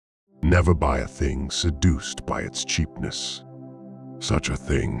Never buy a thing seduced by its cheapness. Such a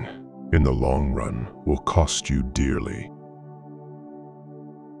thing, in the long run, will cost you dearly.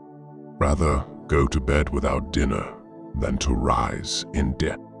 Rather go to bed without dinner than to rise in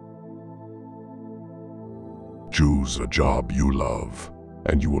debt. Choose a job you love,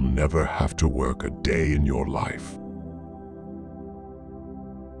 and you will never have to work a day in your life.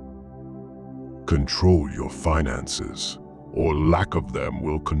 Control your finances, or lack of them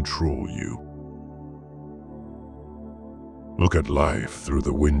will control you. Look at life through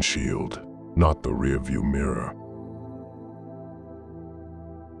the windshield, not the rearview mirror.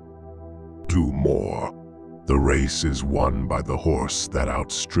 Do more. The race is won by the horse that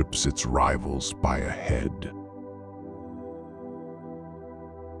outstrips its rivals by a head.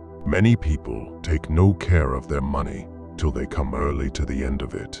 Many people take no care of their money till they come early to the end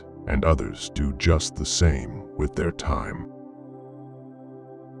of it, and others do just the same with their time.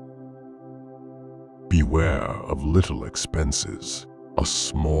 Beware of little expenses. A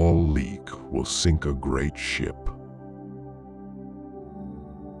small leak will sink a great ship.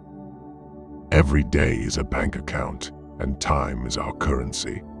 Every day is a bank account, and time is our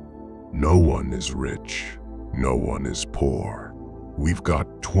currency. No one is rich, no one is poor. We've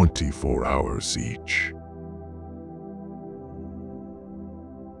got 24 hours each.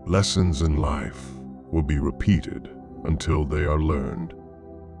 Lessons in life will be repeated until they are learned.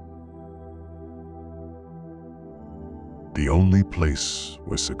 The only place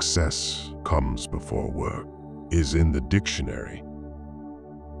where success comes before work is in the dictionary.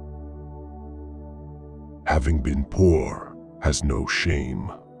 Having been poor has no shame,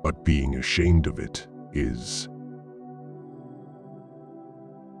 but being ashamed of it is.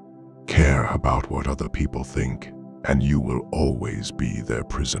 Care about what other people think, and you will always be their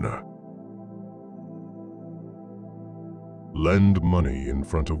prisoner. Lend money in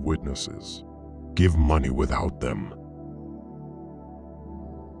front of witnesses. Give money without them.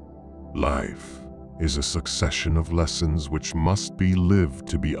 Life is a succession of lessons which must be lived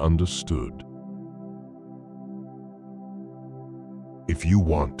to be understood. If you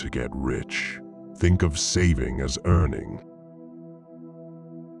want to get rich, think of saving as earning.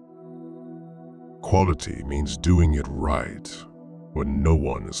 Quality means doing it right when no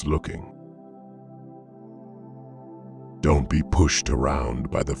one is looking. Don't be pushed around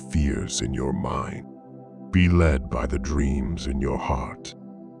by the fears in your mind. Be led by the dreams in your heart.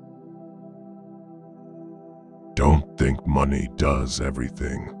 Don't think money does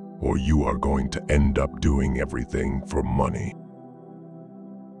everything, or you are going to end up doing everything for money.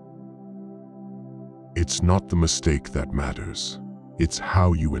 It's not the mistake that matters. It's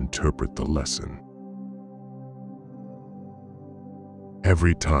how you interpret the lesson.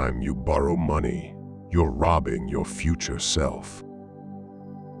 Every time you borrow money, you're robbing your future self.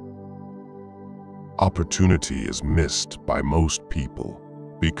 Opportunity is missed by most people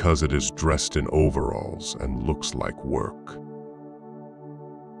because it is dressed in overalls and looks like work.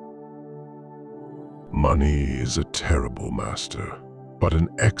 Money is a terrible master, but an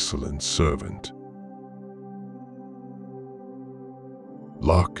excellent servant.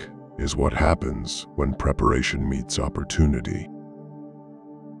 Luck is what happens when preparation meets opportunity.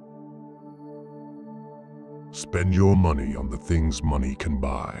 Spend your money on the things money can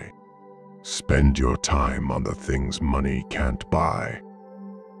buy. Spend your time on the things money can't buy.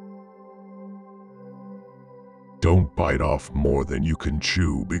 Don't bite off more than you can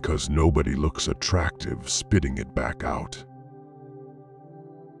chew because nobody looks attractive spitting it back out.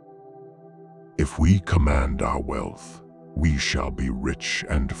 If we command our wealth, we shall be rich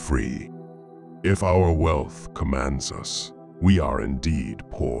and free. If our wealth commands us, we are indeed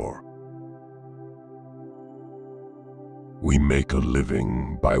poor. We make a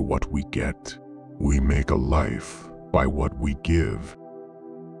living by what we get. We make a life by what we give.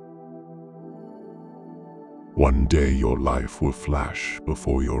 One day your life will flash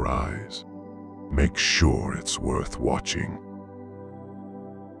before your eyes. Make sure it's worth watching.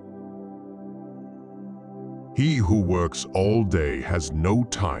 He who works all day has no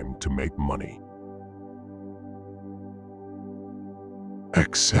time to make money.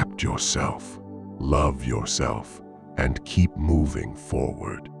 Accept yourself, love yourself, and keep moving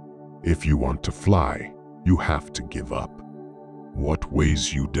forward. If you want to fly, you have to give up what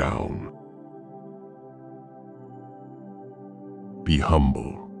weighs you down. Be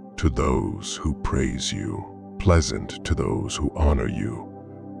humble to those who praise you, pleasant to those who honor you,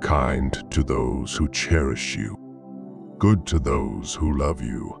 kind to those who cherish you, good to those who love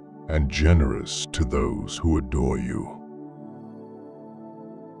you, and generous to those who adore you.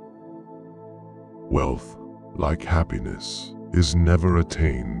 Wealth, like happiness, is never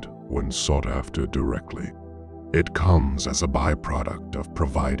attained when sought after directly. It comes as a byproduct of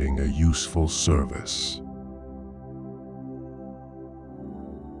providing a useful service.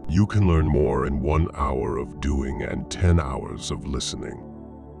 You can learn more in 1 hour of doing and 10 hours of listening.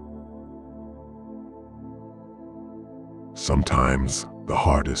 Sometimes the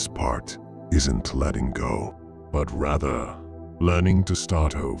hardest part isn't letting go, but rather learning to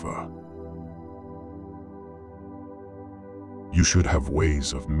start over. You should have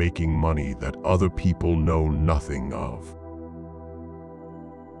ways of making money that other people know nothing of.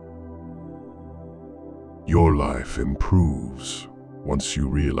 Your life improves once you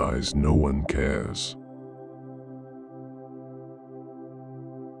realize no one cares.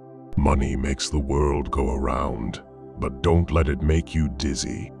 Money makes the world go around, but don't let it make you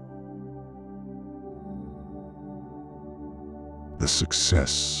dizzy. The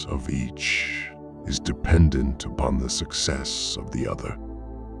success of each is dependent upon the success of the other.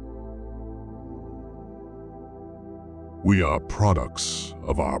 We are products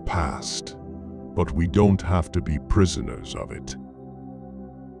of our past, but we don't have to be prisoners of it.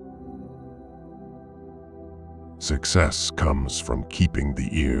 Success comes from keeping the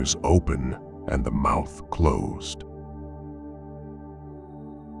ears open and the mouth closed.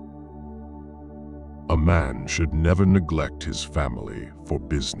 A man should never neglect his family for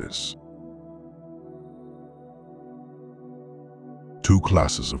business. Two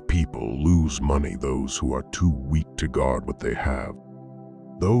classes of people lose money: those who are too weak to guard what they have,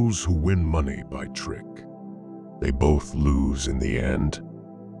 those who win money by trick. They both lose in the end.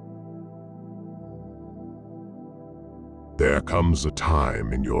 There comes a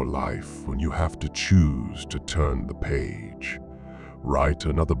time in your life when you have to choose to turn the page, write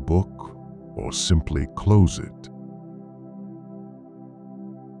another book, or simply close it.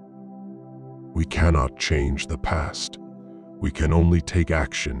 We cannot change the past. We can only take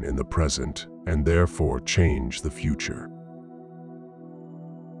action in the present and therefore change the future.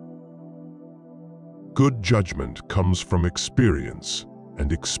 Good judgment comes from experience,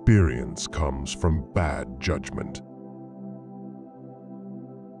 and experience comes from bad judgment.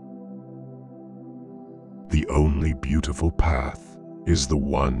 The only beautiful path is the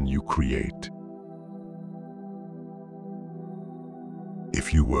one you create.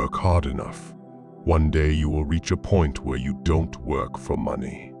 If you work hard enough, one day you will reach a point where you don't work for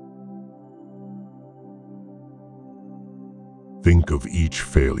money. Think of each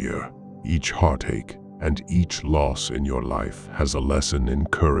failure, each heartache, and each loss in your life as a lesson in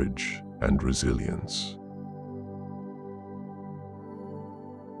courage and resilience.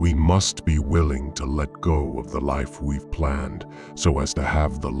 We must be willing to let go of the life we've planned so as to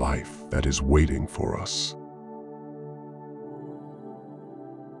have the life that is waiting for us.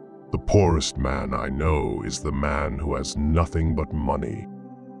 The poorest man I know is the man who has nothing but money.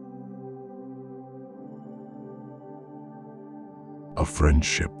 A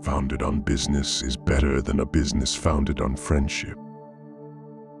friendship founded on business is better than a business founded on friendship.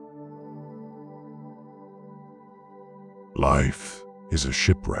 Life is a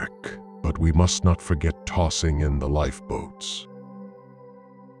shipwreck, but we must not forget tossing in the lifeboats.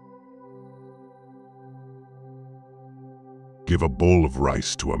 Give a bowl of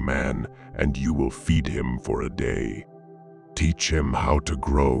rice to a man, and you will feed him for a day. Teach him how to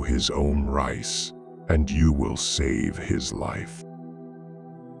grow his own rice, and you will save his life.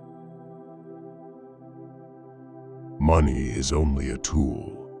 Money is only a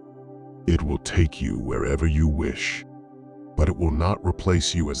tool. It will take you wherever you wish, but it will not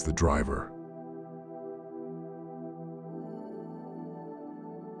replace you as the driver.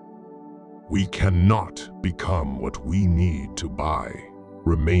 We cannot become what we need to buy,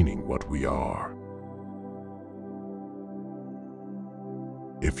 remaining what we are.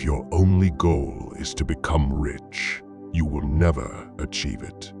 If your only goal is to become rich, you will never achieve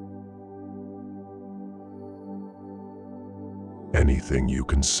it. Anything you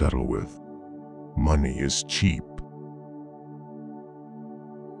can settle with. Money is cheap.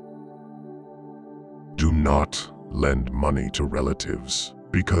 Do not lend money to relatives,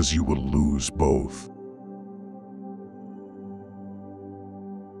 because you will lose both.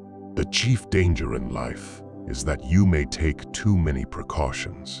 The chief danger in life is that you may take too many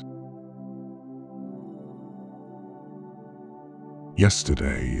precautions.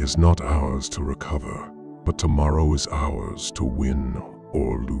 Yesterday is not ours to recover, but tomorrow is ours to win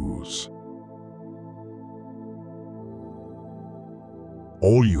or lose.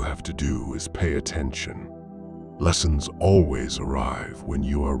 All you have to do is pay attention. Lessons always arrive when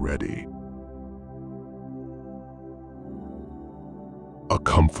you are ready. A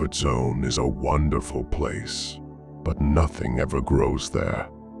comfort zone is a wonderful place, but nothing ever grows there.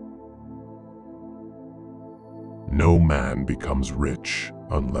 No man becomes rich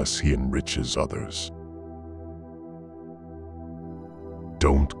unless he enriches others.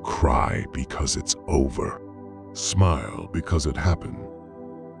 Don't cry because it's over. Smile because it happened.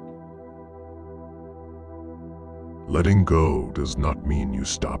 Letting go does not mean you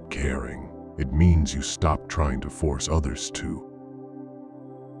stop caring. It means you stop trying to force others to.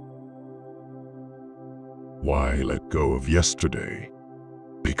 Why let go of yesterday?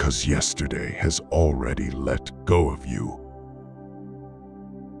 Because yesterday has already let go of you.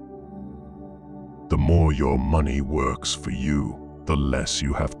 The more your money works for you, the less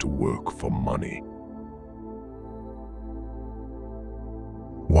you have to work for money.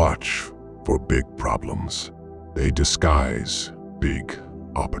 Watch for big problems. They disguise big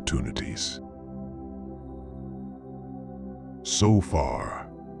opportunities. So far,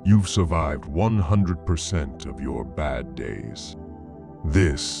 you've survived 100% of your bad days.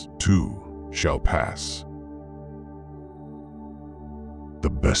 This, too, shall pass. The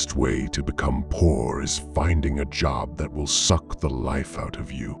best way to become poor is finding a job that will suck the life out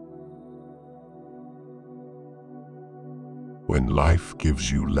of you. When life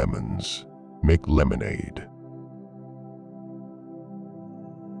gives you lemons, make lemonade.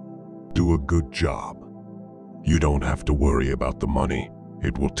 Do a good job. You don't have to worry about the money.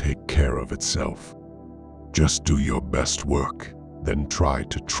 It will take care of itself. Just do your best work, then try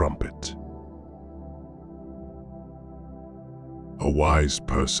to trump it. A wise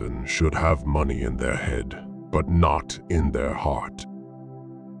person should have money in their head, but not in their heart.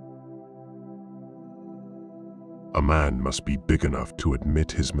 A man must be big enough to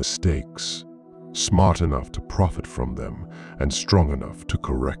admit his mistakes, smart enough to profit from them, and strong enough to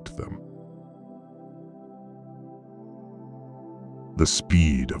correct them. The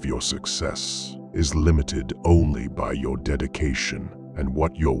speed of your success is limited only by your dedication and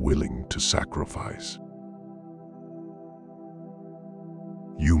what you're willing to sacrifice.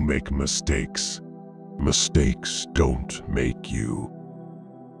 You make mistakes. Mistakes don't make you.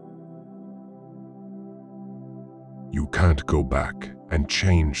 You can't go back and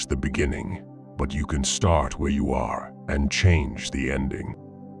change the beginning, but you can start where you are and change the ending.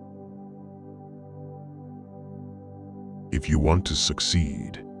 If you want to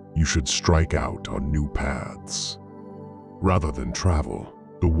succeed, you should strike out on new paths. Rather than travel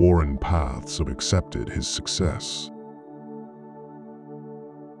the worn paths of accepted his success.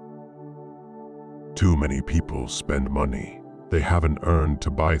 Too many people spend money they haven't earned to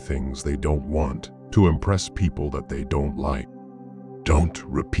buy things they don't want, to impress people that they don't like. Don't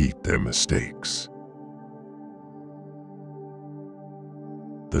repeat their mistakes.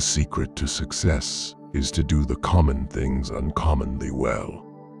 The secret to success is to do the common things uncommonly well.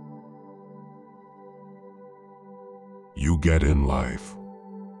 You get in life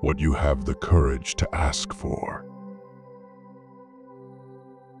what you have the courage to ask for.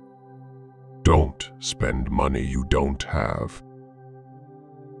 Don't spend money you don't have.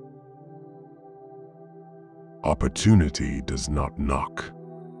 Opportunity does not knock.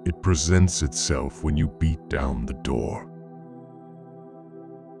 It presents itself when you beat down the door.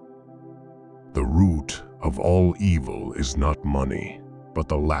 The root of all evil is not money, but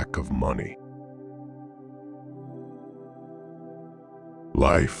the lack of money.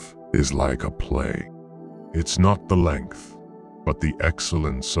 Life is like a play. It's not the length, but the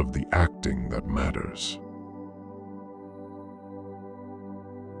excellence of the acting that matters.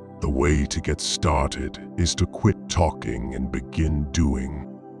 The way to get started is to quit talking and begin doing.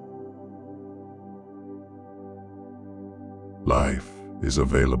 Life is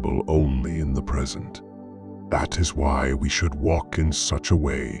available only in the present. That is why we should walk in such a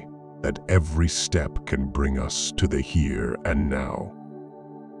way that every step can bring us to the here and now.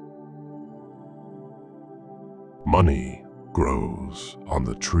 Money grows on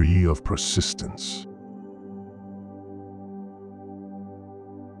the tree of persistence.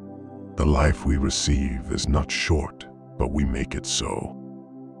 The life we receive is not short, but we make it so.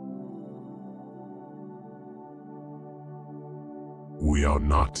 We are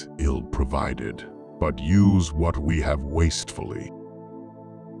not ill-provided, but use what we have wastefully.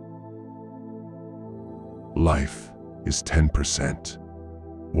 Life is 10%.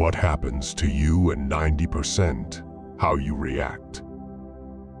 What happens to you, and 90%, how you react.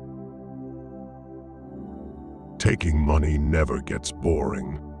 Taking money never gets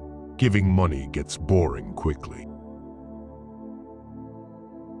boring. Giving money gets boring quickly.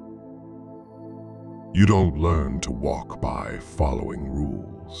 You don't learn to walk by following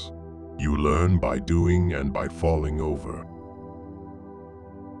rules. You learn by doing and by falling over.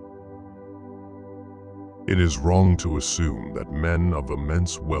 It is wrong to assume that men of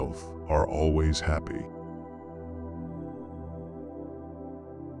immense wealth are always happy.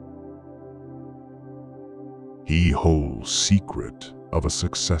 The whole secret of a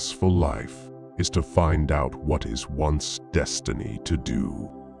successful life is to find out what is one's destiny to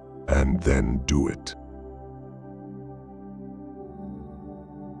do, and then do it.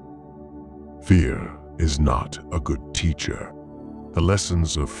 Fear is not a good teacher. The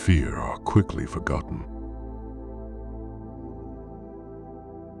lessons of fear are quickly forgotten.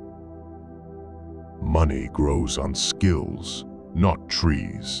 Money grows on skills, not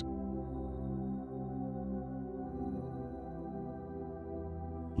trees.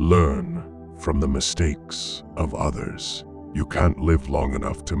 Learn from the mistakes of others. You can't live long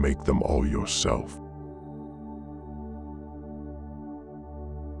enough to make them all yourself.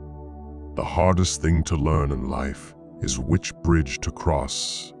 The hardest thing to learn in life is which bridge to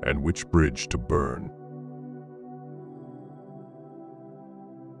cross and which bridge to burn.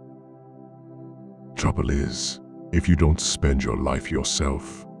 Trouble is, if you don't spend your life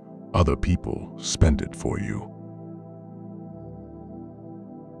yourself, other people spend it for you.